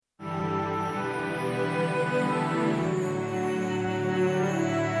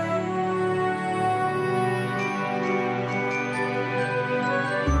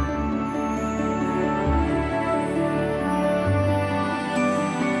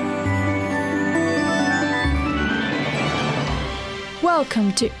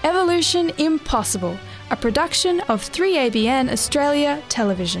Welcome to Evolution Impossible, a production of 3ABN Australia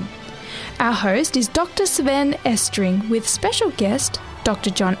Television. Our host is Dr. Sven Estring with special guest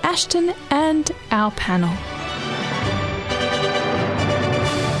Dr. John Ashton and our panel.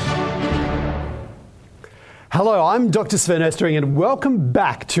 Hello, I'm Dr. Sven Estring and welcome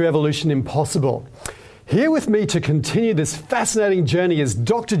back to Evolution Impossible. Here with me to continue this fascinating journey is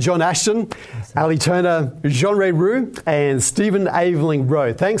Dr. John Ashton, Ali Turner, Jean-Ray Roux, and Stephen Aveling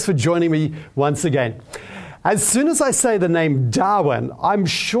Rowe. Thanks for joining me once again. As soon as I say the name Darwin, I'm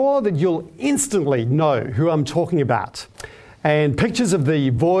sure that you'll instantly know who I'm talking about. And pictures of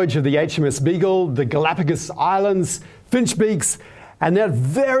the voyage of the HMS Beagle, the Galapagos Islands, Finch Beaks, and that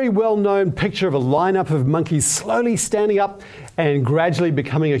very well-known picture of a lineup of monkeys slowly standing up and gradually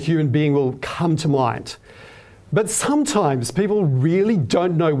becoming a human being will come to mind. But sometimes people really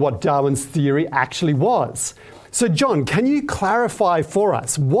don't know what Darwin's theory actually was. So John, can you clarify for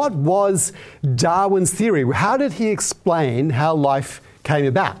us, what was Darwin's theory? How did he explain how life came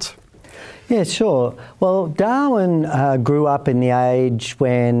about? Yeah, sure. Well, Darwin grew up in the age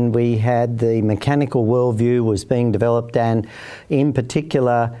when we had the mechanical worldview was being developed, and in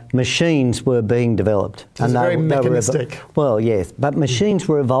particular, machines were being developed. It was very mechanistic. Well, yes, but machines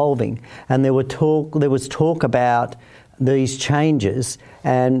were evolving, and there was talk about these changes,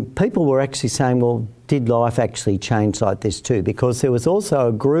 and people were actually saying, well, did life actually change like this too? Because there was also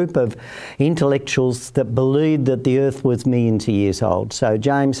a group of intellectuals that believed that the Earth was millions of years old. So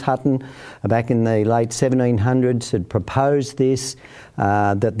James Hutton, back in the late 1700s, had proposed this,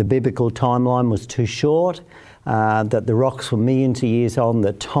 that the biblical timeline was too short, that the rocks were millions of years old and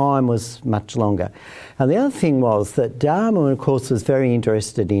that time was much longer. And the other thing was that Darwin, of course, was very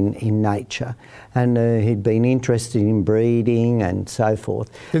interested in nature, and he'd been interested in breeding and so forth.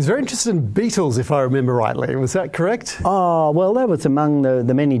 He was very interested in beetles, if I remember rightly. Was that correct? Oh, well, that was among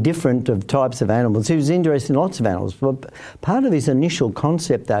the many different types of animals. He was interested in lots of animals. But part of his initial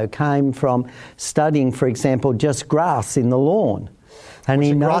concept, though, came from studying, for example, just grass in the lawn. And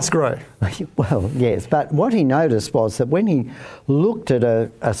he grass grow? Well, yes, but what he noticed was that when he looked at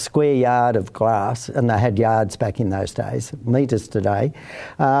a square yard of grass, and they had yards back in those days, metres today,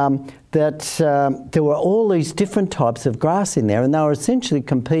 that there were all these different types of grass in there, and they were essentially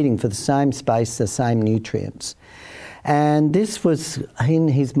competing for the same space, the same nutrients. And this was, in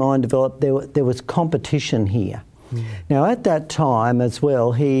his mind, developed, there was competition here. Now, at that time as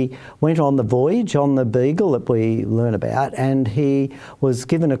well, he went on the voyage on the Beagle that we learn about, and he was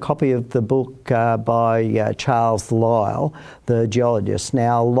given a copy of the book by Charles Lyell, the geologist.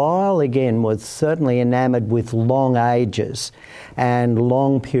 Now, Lyell, again, was certainly enamoured with long ages and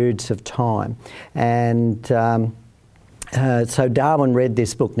long periods of time. And so Darwin read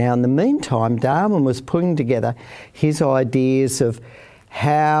this book. Now, in the meantime, Darwin was putting together his ideas of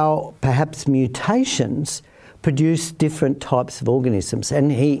how perhaps mutations produce different types of organisms,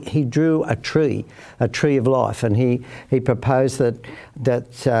 and he drew a tree of life, and he proposed that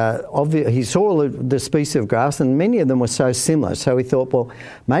he saw the species of grass, and many of them were so similar. So he thought, well,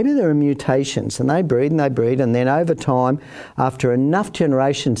 maybe there are mutations, and they breed, and then over time, after enough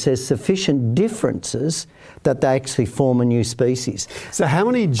generations, there's sufficient differences that they actually form a new species. So how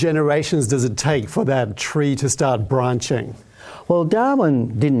many generations does it take for that tree to start branching? Well,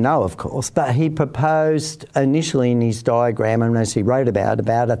 Darwin didn't know, of course, but he proposed initially in his diagram, and as he wrote about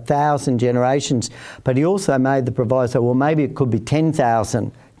 1,000 generations, but he also made the proviso, well, maybe it could be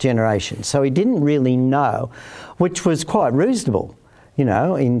 10,000 generations. So he didn't really know, which was quite reasonable, you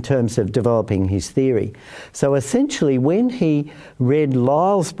know, in terms of developing his theory. So essentially, when he read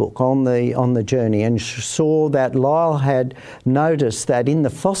Lyell's book on the journey and saw that Lyell had noticed that in the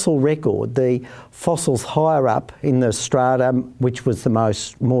fossil record, the fossils higher up in the strata, which was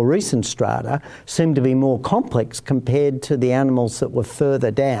the more recent strata, seemed to be more complex compared to the animals that were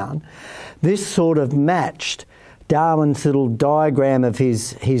further down. This sort of matched Darwin's little diagram of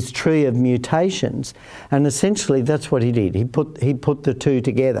his tree of mutations, and essentially that's what he did. He put the two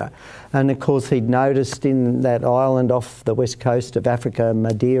together, and of course he'd noticed in that island off the west coast of Africa,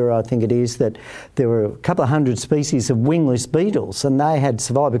 Madeira, I think it is, that there were a couple of hundred species of wingless beetles, and they had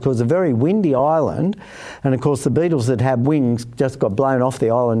survived because it's a very windy island, and of course the beetles that have wings just got blown off the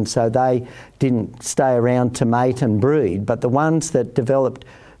island, so they didn't stay around to mate and breed. But the ones that developed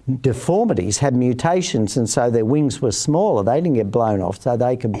deformities, had mutations, and so their wings were smaller. They didn't get blown off, so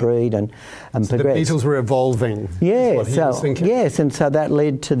they could breed and progress. The beetles were evolving. Yeah, Yes, and so that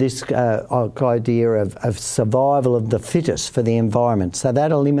led to this idea of survival of the fittest for the environment. So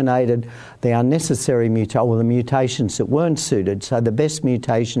that eliminated the unnecessary the mutations that weren't suited. So the best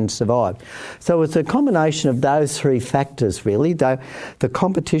mutations survived. So it's a combination of those three factors, really. The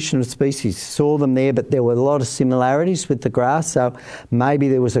competition of species, saw them there, but there were a lot of similarities with the grass. So maybe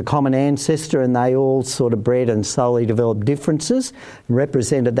there was a common ancestor and they all sort of bred and slowly developed differences,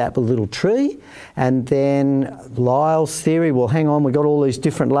 represented that with a little tree. And then Lyell's theory, well, hang on, we've got all these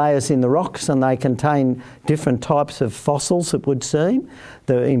different layers in the rocks and they contain different types of fossils, it would seem.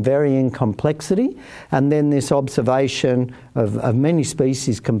 They're in varying complexity. And then this observation of many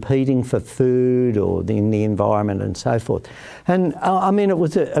species competing for food or in the environment and so forth. And I mean, it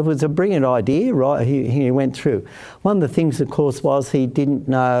was a brilliant idea, right? He went through. One of the things, of course, was he didn't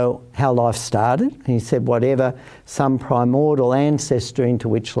know how life started. He said whatever, some primordial ancestor into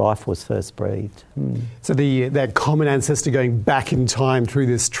which life was first breathed. So that common ancestor going back in time through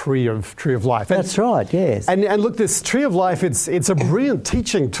this tree of life. That's right, yes. And look, this tree of life, it's a brilliant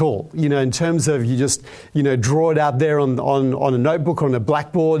teaching tool, in terms of you just, draw it out there on a notebook, on a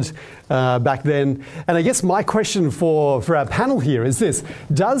blackboard back then. And I guess my question for our panel here is this: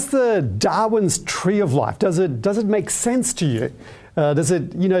 does the Darwin's tree of life, does it make sense to you? Does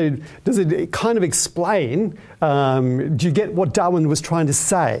it kind of explain? Do you get what Darwin was trying to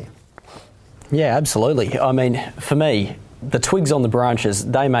say? Yeah, absolutely. I mean, for me, the twigs on the branches,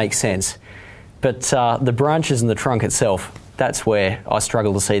 they make sense. But the branches and the trunk itself, that's where I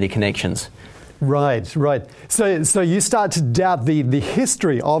struggle to see the connections. Right. So you start to doubt the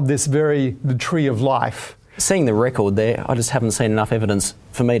history of the tree of life. Seeing the record there, I just haven't seen enough evidence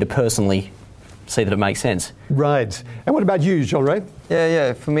for me to personally see that it makes sense. Right. And what about you, Jean-Ray?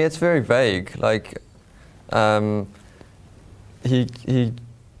 Yeah. For me, it's very vague. Like, he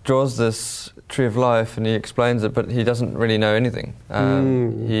draws this tree of life and he explains it, but he doesn't really know anything.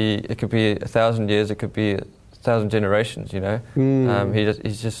 It could be 1,000 years, it could be 1,000 generations.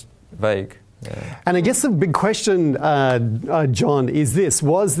 He's just vague. Yeah. And I guess the big question, John, is this: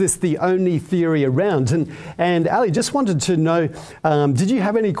 was this the only theory around? And Ali, just wanted to know, did you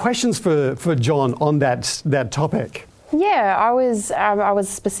have any questions for John on that topic? Yeah, I was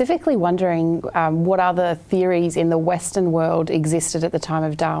specifically wondering what other theories in the Western world existed at the time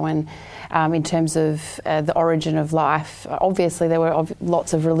of Darwin in terms of the origin of life. Obviously, there were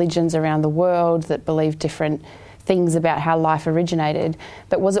lots of religions around the world that believed different things about how life originated,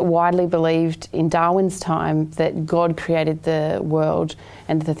 but was it widely believed in Darwin's time that God created the world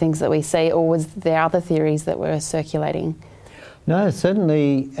and the things that we see, or was there other theories that were circulating? No,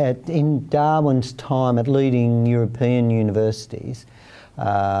 certainly in Darwin's time at leading European universities,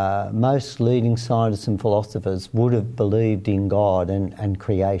 most leading scientists and philosophers would have believed in God and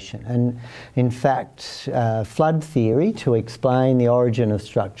creation. And in fact, flood theory, to explain the origin of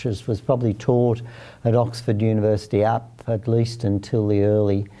structures, was probably taught at Oxford University up at least until the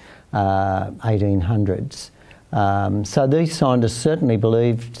early 1800s. So these scientists certainly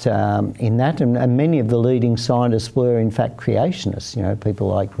believed in that, and many of the leading scientists were in fact creationists, people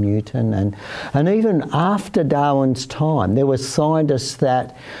like Newton. And even after Darwin's time, there were scientists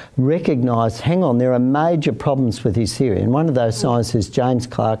that recognised, hang on, there are major problems with his theory. And one of those scientists is James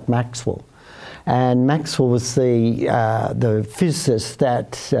Clerk Maxwell. And Maxwell was the physicist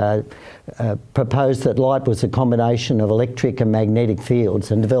that proposed that light was a combination of electric and magnetic fields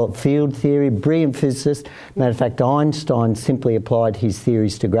and developed field theory, brilliant physicist. Matter of fact, Einstein simply applied his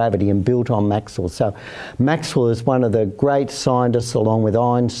theories to gravity and built on Maxwell. So Maxwell is one of the great scientists along with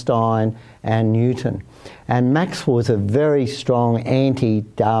Einstein and Newton. And Maxwell was a very strong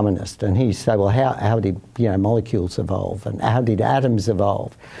anti-Darwinist, and he said, well, how did molecules evolve, and how did atoms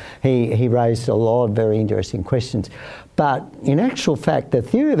evolve? He raised a lot of very interesting questions. But in actual fact, the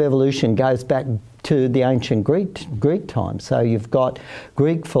theory of evolution goes back to the ancient Greek times. So you've got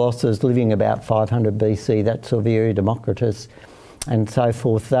Greek philosophers living about 500 BC, that's Silvio, Democritus, and so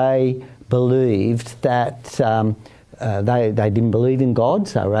forth. They believed that they didn't believe in God,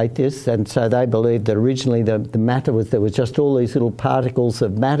 so atheists, and so they believed that originally the matter was, there was just all these little particles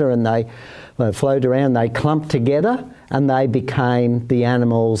of matter, and they floated around, they clumped together, and they became the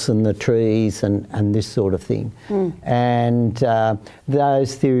animals and the trees and this sort of thing. And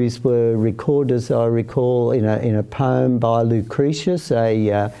those theories were recorded, as I recall, in a poem by Lucretius,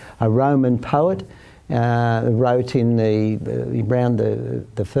 a Roman poet. wrote in around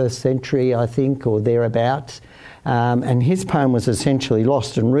the 1st century, I think, or thereabouts. And his poem was essentially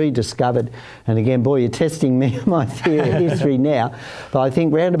lost and rediscovered. And again, boy, you're testing me my history now. But I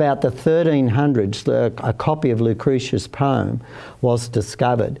think round about the 1300s, a copy of Lucretius' poem was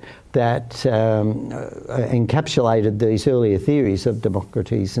discovered that encapsulated these earlier theories of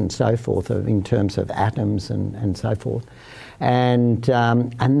Democritus and so forth, in terms of atoms and so forth. And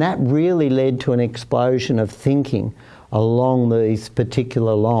that really led to an explosion of thinking along these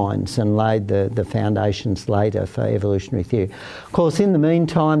particular lines and laid the foundations later for evolutionary theory. Of course, in the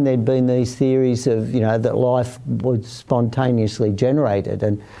meantime, there'd been these theories of, that life was spontaneously generated,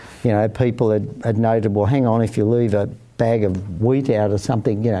 and, people had noted, well, hang on, if you leave a bag of wheat out or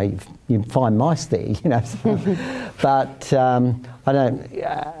something, you find mice there, But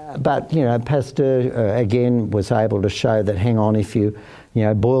Pasteur again was able to show that, hang on, if you,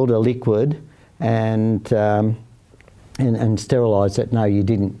 boiled a liquid and sterilised it, no, you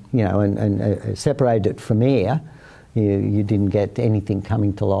didn't, and separated it from air, you didn't get anything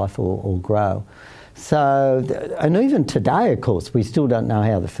coming to life or grow. So, and even today, of course, we still don't know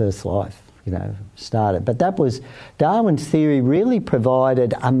how the first life, started. But that was, Darwin's theory really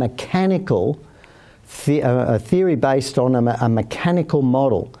provided a mechanical, a theory based on a mechanical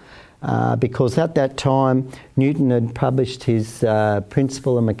model. Because at that time, Newton had published his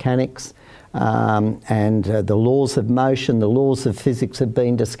Principle of Mechanics, and the laws of motion, the laws of physics had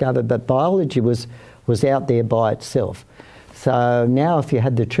been discovered, but biology was out there by itself. So now if you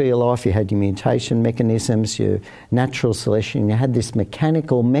had the tree of life, you had your mutation mechanisms, your natural selection, you had this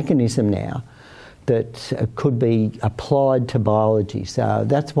mechanical mechanism now that could be applied to biology. So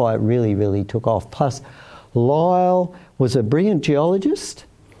that's why it really, really took off. Plus, Lyell was a brilliant geologist,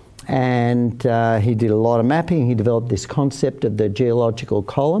 and he did a lot of mapping. He developed this concept of the geological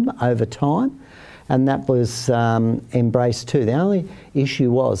column over time, and that was embraced too. The only issue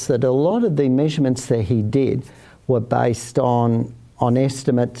was that a lot of the measurements that he did were based on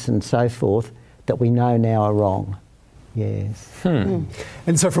estimates and so forth that we know now are wrong. Yes. And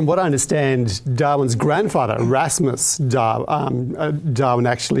so from what I understand, Darwin's grandfather, Erasmus Darwin,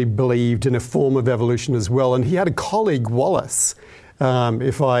 actually believed in a form of evolution as well, and he had a colleague, Wallace,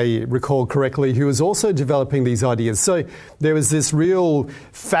 if I recall correctly, who was also developing these ideas. So there was this real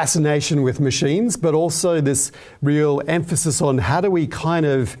fascination with machines, but also this real emphasis on how do we kind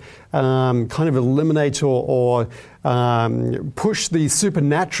of eliminate or push the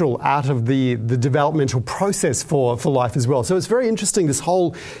supernatural out of the developmental process for life as well. So it's very interesting, this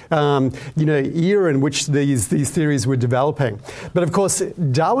whole era in which these theories were developing. But of course,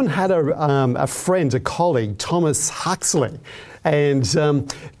 Darwin had a friend, a colleague, Thomas Huxley. And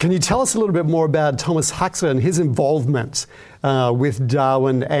can you tell us a little bit more about Thomas Huxley and his involvement with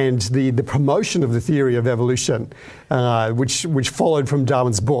Darwin and the promotion of the theory of evolution, which followed from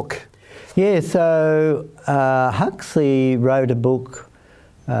Darwin's book? Yeah, so Huxley wrote a book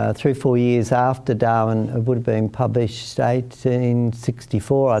 3 or 4 years after Darwin. It would have been published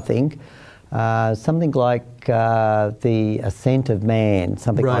 1864, I think. Something like The Ascent of Man,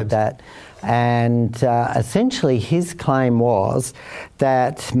 something like that. And essentially his claim was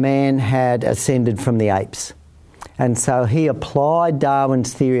that man had ascended from the apes. And so he applied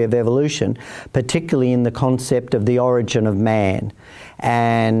Darwin's theory of evolution, particularly in the concept of the origin of man,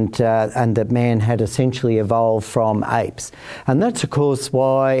 and that man had essentially evolved from apes. And that's, of course,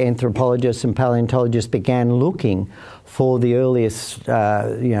 why anthropologists and paleontologists began looking for the earliest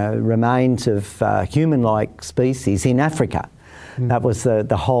remains of human-like species in Africa. That was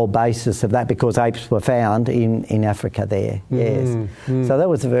the whole basis of that, because apes were found in Africa there. Yes, so that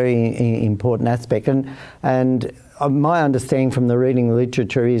was a very important aspect. And my understanding from the reading the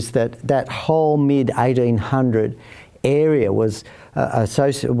literature is that whole mid-1800 area was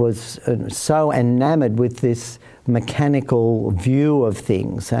so enamoured with this mechanical view of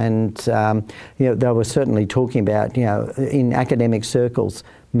things, and they were certainly talking about, in academic circles,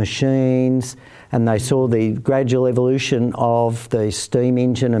 machines, and they saw the gradual evolution of the steam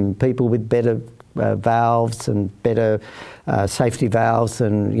engine and people with better valves and better safety valves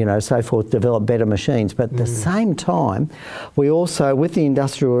and so forth develop better machines. But at the same time, we also, with the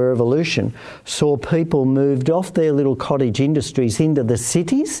Industrial Revolution, saw people moved off their little cottage industries into the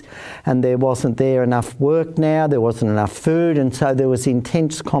cities, and there wasn't there enough work now, there wasn't enough food, and so there was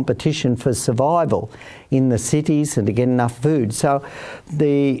intense competition for survival in the cities and to get enough food. So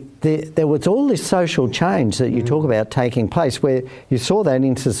there was all this social change that you talk about taking place, where you saw that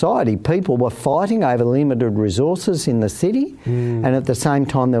in society. People were fighting over limited resources in the city, and at the same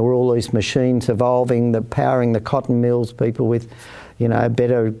time there were all these machines evolving, powering the cotton mills, people with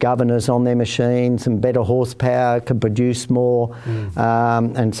better governors on their machines and better horsepower, could produce more.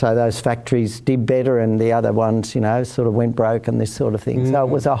 And so those factories did better and the other ones, sort of went broke and this sort of thing. So it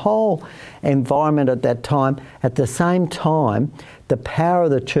was a whole environment at that time. At the same time, the power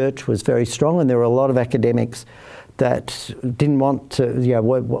of the church was very strong, and there were a lot of academics that didn't want to,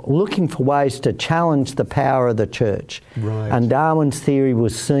 were looking for ways to challenge the power of the church. Right. And Darwin's theory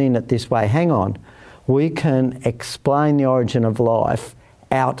was seen at this way, hang on, we can explain the origin of life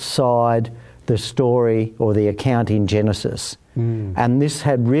outside the story or the account in Genesis. And this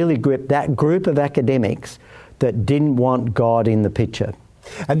had really gripped that group of academics that didn't want God in the picture.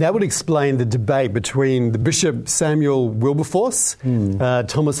 And that would explain the debate between the Bishop Samuel Wilberforce,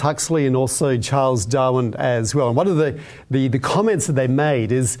 Thomas Huxley, and also Charles Darwin as well. And one of the comments that they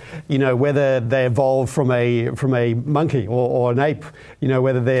made is, whether they evolved from a monkey or an ape,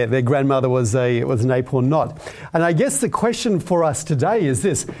 whether their grandmother was an ape or not. And I guess the question for us today is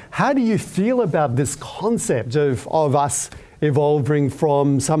this: how do you feel about this concept of us evolving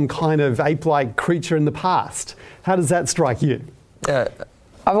from some kind of ape-like creature in the past? How does that strike you?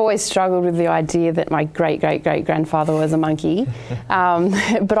 I've always struggled with the idea that my great-great-great-grandfather was a monkey.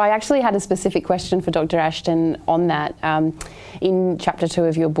 But I actually had a specific question for Dr. Ashton on that. In Chapter 2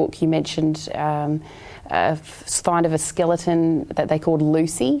 of your book, you mentioned a find of a skeleton that they called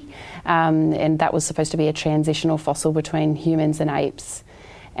Lucy, and that was supposed to be a transitional fossil between humans and apes.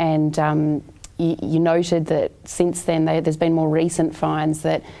 And you noted that since then there's been more recent finds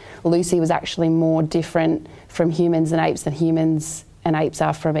that Lucy was actually more different from humans and apes than humans and apes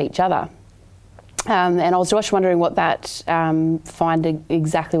are from each other. And I was just wondering what that find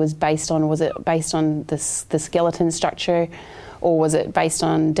exactly was based on. Was it based on the skeleton structure, or was it based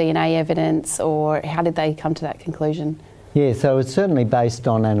on DNA evidence, or how did they come to that conclusion? Yeah, so it's certainly based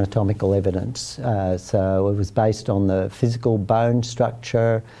on anatomical evidence. So it was based on the physical bone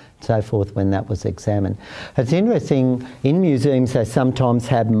structure, so forth, when that was examined. It's interesting, in museums they sometimes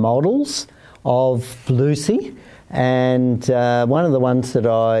have models of Lucy, and one of the ones that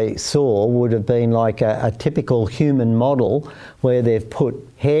I saw would have been like a typical human model where they've put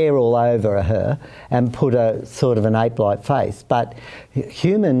hair all over her and put a sort of an ape-like face. But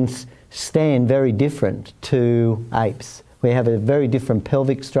humans stand very different to apes. We have a very different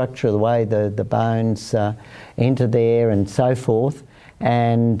pelvic structure, the way the bones enter there and so forth,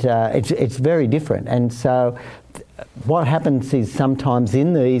 and it's very different. And so what happens is sometimes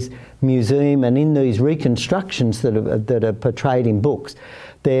in these museum and in these reconstructions that are portrayed in books,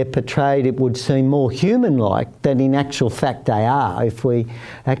 they're portrayed, it would seem, more human-like than in actual fact they are. If we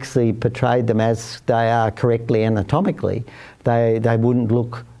actually portrayed them as they are correctly anatomically, they wouldn't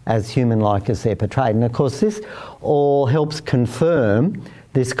look as human-like as they're portrayed. And of course this all helps confirm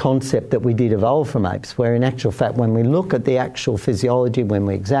this concept that we did evolve from apes, where in actual fact when we look at the actual physiology, when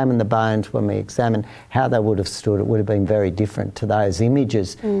we examine the bones, when we examine how they would have stood, it would have been very different to those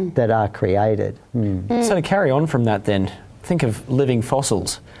images that are created. So to carry on from that then, think of living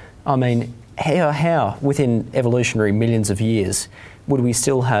fossils. I mean, how within evolutionary millions of years would we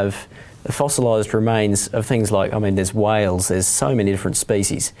still have fossilised remains of things like, there's whales, there's so many different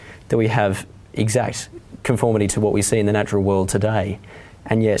species that we have exact conformity to what we see in the natural world today.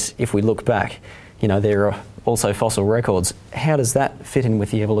 And yet, if we look back, there are also fossil records. How does that fit in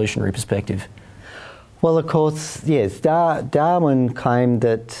with the evolutionary perspective? Well, of course, yes. Darwin claimed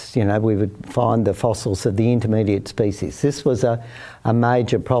that, we would find the fossils of the intermediate species. This was a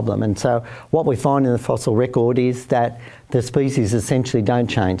major problem. And so what we find in the fossil record is that the species essentially don't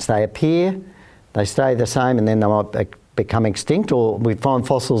change. They appear, they stay the same, and then they might become extinct. Or we find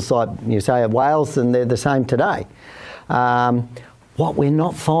fossils like, you say, of whales, and they're the same today. What we're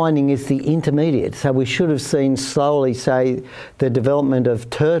not finding is the intermediate. So we should have seen slowly, say, the development of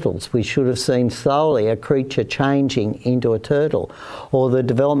turtles. We should have seen slowly a creature changing into a turtle, or the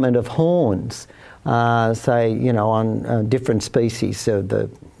development of horns, on different species,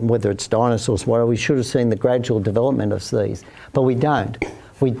 whether it's dinosaurs, whatever. We should have seen the gradual development of these, but we don't.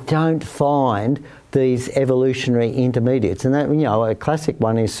 We don't find these evolutionary intermediates. And that, a classic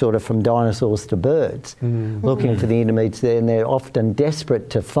one is sort of from dinosaurs to birds, looking for the intermediates there, and they're often desperate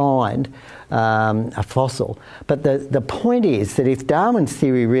to find a fossil. But the point is that if Darwin's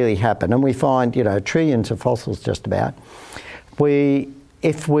theory really happened, and we find, trillions of fossils just about, there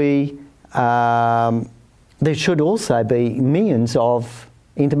should also be millions of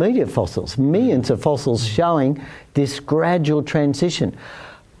intermediate fossils, millions of fossils showing this gradual transition.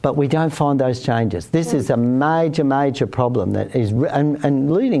 But we don't find those changes. This is a major, major problem that is,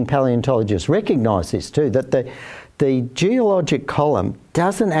 and leading paleontologists recognise this too, that the geologic column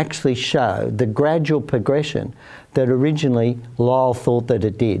doesn't actually show the gradual progression that originally Lyell thought that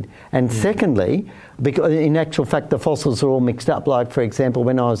it did. And secondly, because in actual fact the fossils are all mixed up. Like, for example,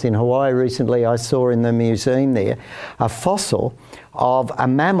 when I was in Hawaii recently, I saw in the museum there a fossil of a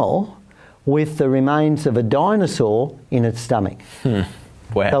mammal with the remains of a dinosaur in its stomach.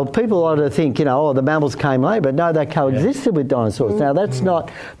 Wow. So people ought to think, the mammals came later, but no, they coexisted with dinosaurs. Now, that's not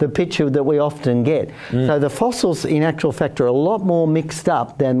the picture that we often get. So the fossils, in actual fact, are a lot more mixed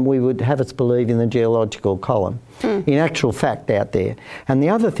up than we would have us believe in the geological column, in actual fact, out there. And the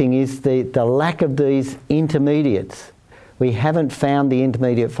other thing is the lack of these intermediates. We haven't found the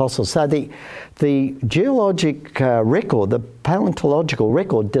intermediate fossils. So the geologic record, the paleontological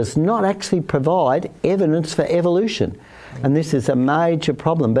record, does not actually provide evidence for evolution. And this is a major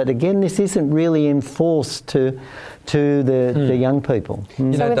problem. But again, this isn't really enforced to the young people.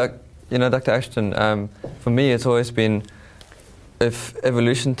 Dr. Ashton, for me it's always been, if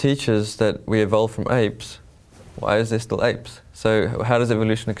evolution teaches that we evolved from apes, why is there still apes? So how does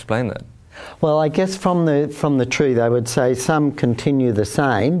evolution explain that? Well, I guess from the tree they would say some continue the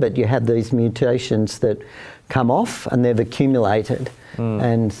same, but you have these mutations that come off and they've accumulated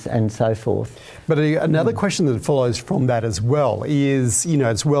and so forth. But another question that follows from that as well is,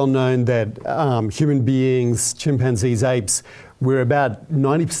 it's well known that human beings, chimpanzees, apes, we're about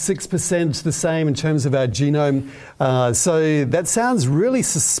 96% the same in terms of our genome. So that sounds really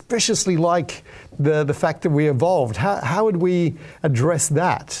suspiciously like the fact that we evolved. How would we address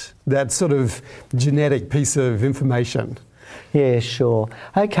that sort of genetic piece of information? Yeah, sure.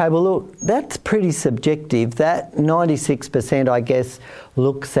 Okay, well, look, that's pretty subjective. That 96%, I guess,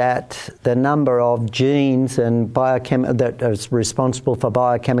 looks at the number of genes and that is responsible for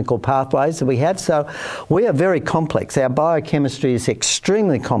biochemical pathways that we have. So we are very complex. Our biochemistry is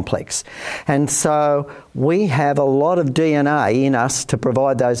extremely complex. And so we have a lot of DNA in us to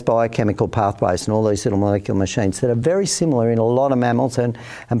provide those biochemical pathways and all these little molecular machines that are very similar in a lot of mammals and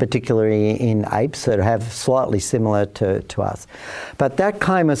particularly in apes that have slightly similar to us. But that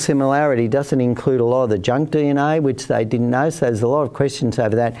claim of similarity doesn't include a lot of the junk DNA, which they didn't know, so there's a lot of questions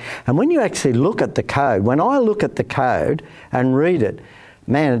over that. And when you actually look at the code, when I look at the code and read it,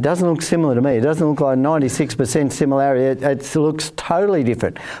 man, it doesn't look similar to me. It doesn't look like 96% similarity. It looks totally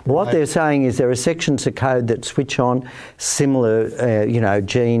different. What they're saying is there are sections of code that switch on similar,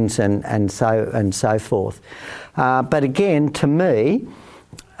 genes and so forth. But again, to me,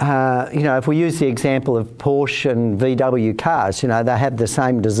 if we use the example of Porsche and VW cars, they have the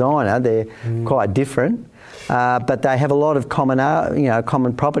same designer. They're quite different. But they have a lot of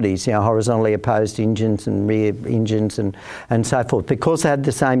common properties, horizontally opposed engines and rear engines and so forth, because they had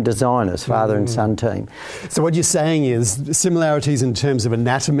the same designers, father and son team. So what you're saying is similarities in terms of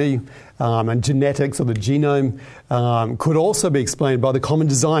anatomy and genetics or the genome could also be explained by the common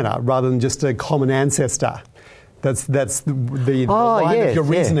designer rather than just a common ancestor. That's the line of your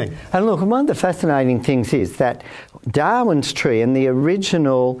reasoning. And look, one of the fascinating things is that Darwin's tree and the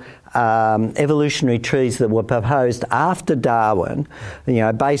original evolutionary trees that were proposed after Darwin,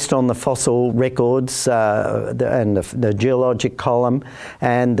 based on the fossil records and the geologic column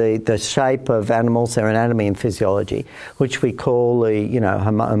and the shape of animals, their anatomy and physiology, which we call the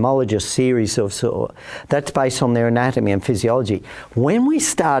homologous series of that's based on their anatomy and physiology. When we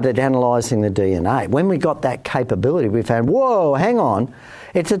started analysing the DNA, when we got that capability, we found, whoa, hang on,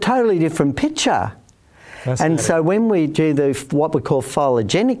 it's a totally different picture. And so when we do what we call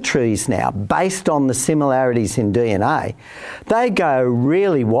phylogenetic trees now, based on the similarities in DNA, they go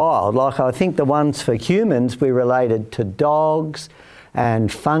really wild. Like I think the ones for humans, we related to dogs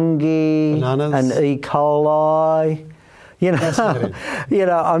and fungi, bananas, and E. coli. It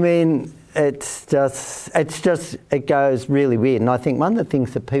goes really weird. And I think one of the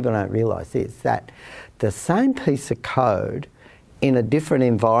things that people don't realise is that the same piece of code in a different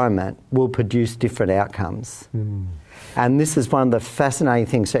environment will produce different outcomes. And this is one of the fascinating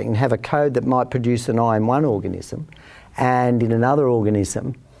things. So you can have a code that might produce an eye in one organism, and in another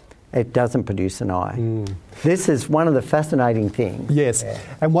organism it doesn't produce an eye. This is one of the fascinating things. Yes,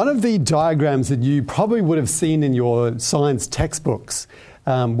 and one of the diagrams that you probably would have seen in your science textbooks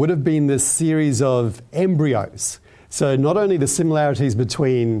would have been this series of embryos. So not only the similarities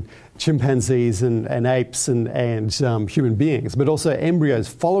between chimpanzees and apes and human beings, but also embryos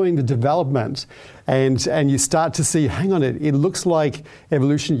following the development, and you start to see, hang on, it looks like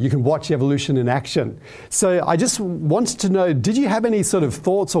evolution. You can watch evolution in action. So I just wanted to know, did you have any sort of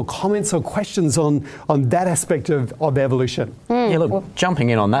thoughts or comments or questions on that aspect of evolution? Yeah, look, jumping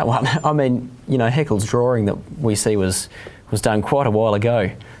in on that one, I mean, Haeckel's drawing that we see was done quite a while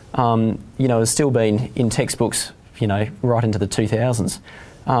ago. It's still been in textbooks, right into the 2000s.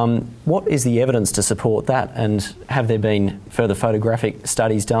 What is the evidence to support that, and have there been further photographic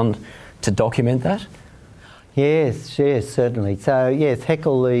studies done to document that? Yes, certainly. So, yes,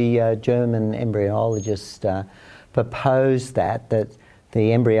 Haeckel, the German embryologist, proposed that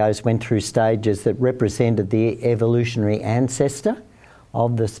the embryos went through stages that represented the evolutionary ancestor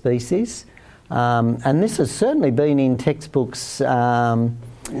of the species. And this has certainly been in textbooks, up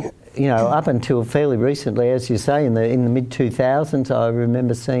until fairly recently, as you say, in the mid-2000s. I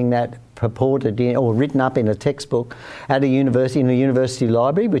remember seeing that purported or written up in a textbook at in a university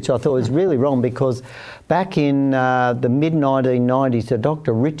library, which I thought was really wrong, because back in the mid-1990s,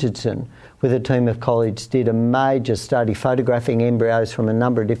 Dr. Richardson, with a team of colleagues, did a major study photographing embryos from a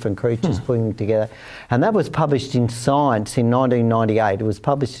number of different creatures, putting them together. And that was published in Science in 1998. It was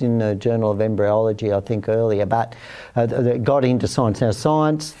published in the Journal of Embryology, I think, earlier, but it got into Science. Now,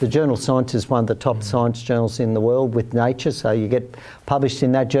 the journal Science is one of the top science journals in the world with Nature, so you get published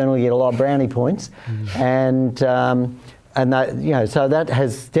in that journal, you get a lot of brownie points. And that, so that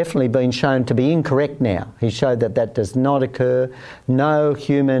has definitely been shown to be incorrect now. He showed that does not occur. No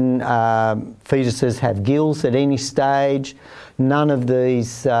human fetuses have gills at any stage. None of these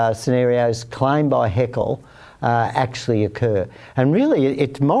scenarios claimed by Haeckel actually occur. And really,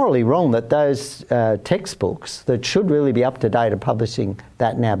 it's morally wrong that those textbooks that should really be up to date are publishing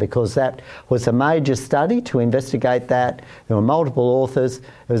that now, because that was a major study to investigate that. There were multiple authors. It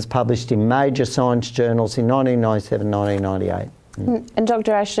was published in major science journals in 1997, 1998. And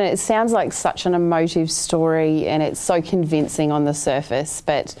Dr. Ashton, it sounds like such an emotive story, and it's so convincing on the surface,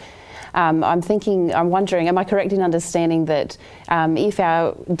 but I'm wondering, am I correct in understanding that if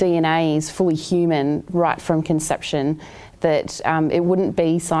our DNA is fully human right from conception, that it wouldn't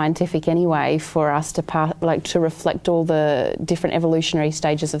be scientific anyway for us to reflect all the different evolutionary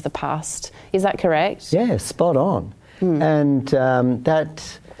stages of the past? Is that correct? Yeah, spot on. And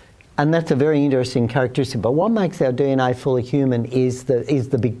that's a very interesting characteristic. But what makes our DNA fully human is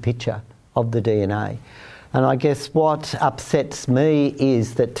the big picture of the DNA. And I guess what upsets me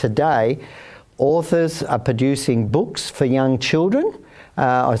is that today authors are producing books for young children.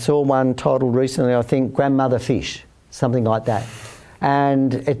 I saw one titled recently, I think, Grandmother Fish, something like that.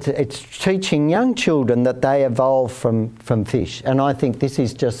 And it's teaching young children that they evolved from fish. And I think this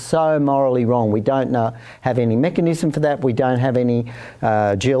is just so morally wrong. We don't have any mechanism for that. We don't have any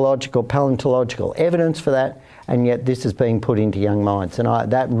geological, paleontological evidence for that. And yet this is being put into young minds. And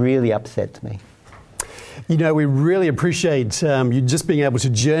that really upsets me. We really appreciate you just being able to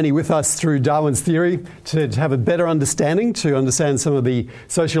journey with us through Darwin's theory to have a better understanding, to understand some of the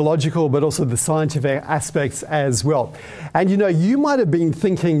sociological but also the scientific aspects as well. And you might have been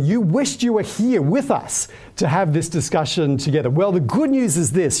thinking you wished you were here with us to have this discussion together. Well, the good news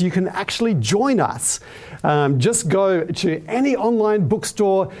is this: you can actually join us. Just go to any online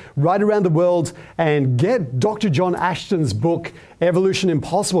bookstore right around the world and get Dr. John Ashton's book, Evolution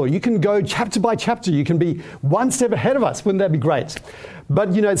Impossible. You can go chapter by chapter. You can be one step ahead of us. Wouldn't that be great?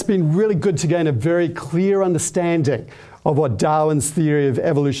 But, it's been really good to gain a very clear understanding of what Darwin's theory of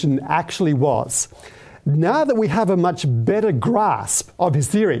evolution actually was. Now that we have a much better grasp of his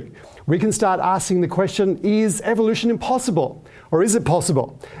theory, we can start asking the question, is evolution impossible? Or is it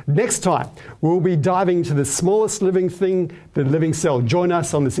possible? Next time, we'll be diving into the smallest living thing, the living cell. Join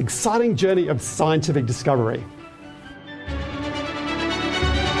us on this exciting journey of scientific discovery.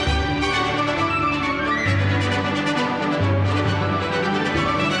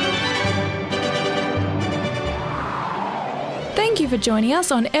 Thank you for joining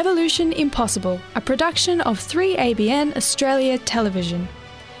us on Evolution Impossible, a production of 3ABN Australia Television.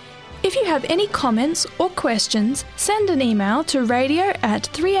 If you have any comments or questions, send an email to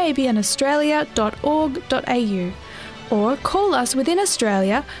radio@3abnaustralia.org.au or call us within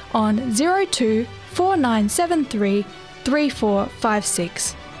Australia on 02 4973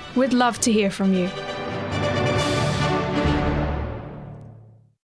 3456. We'd love to hear from you.